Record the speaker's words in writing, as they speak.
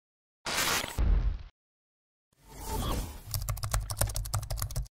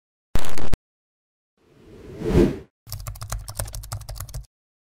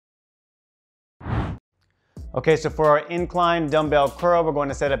Okay, so for our incline dumbbell curl, we're going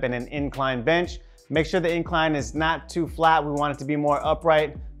to set up in an incline bench. Make sure the incline is not too flat. We want it to be more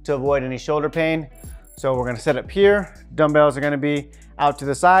upright to avoid any shoulder pain. So we're gonna set up here. Dumbbells are gonna be out to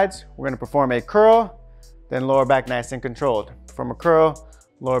the sides. We're gonna perform a curl, then lower back nice and controlled. Perform a curl,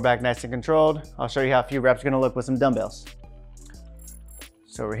 lower back nice and controlled. I'll show you how a few reps are gonna look with some dumbbells.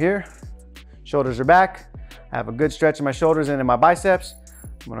 So we're here, shoulders are back. I have a good stretch in my shoulders and in my biceps.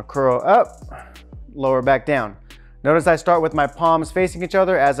 I'm gonna curl up, lower back down. Notice I start with my palms facing each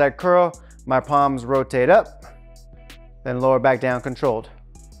other. As I curl, my palms rotate up, then lower back down controlled.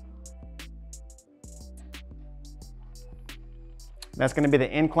 That's gonna be the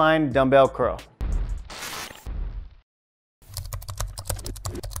incline dumbbell curl.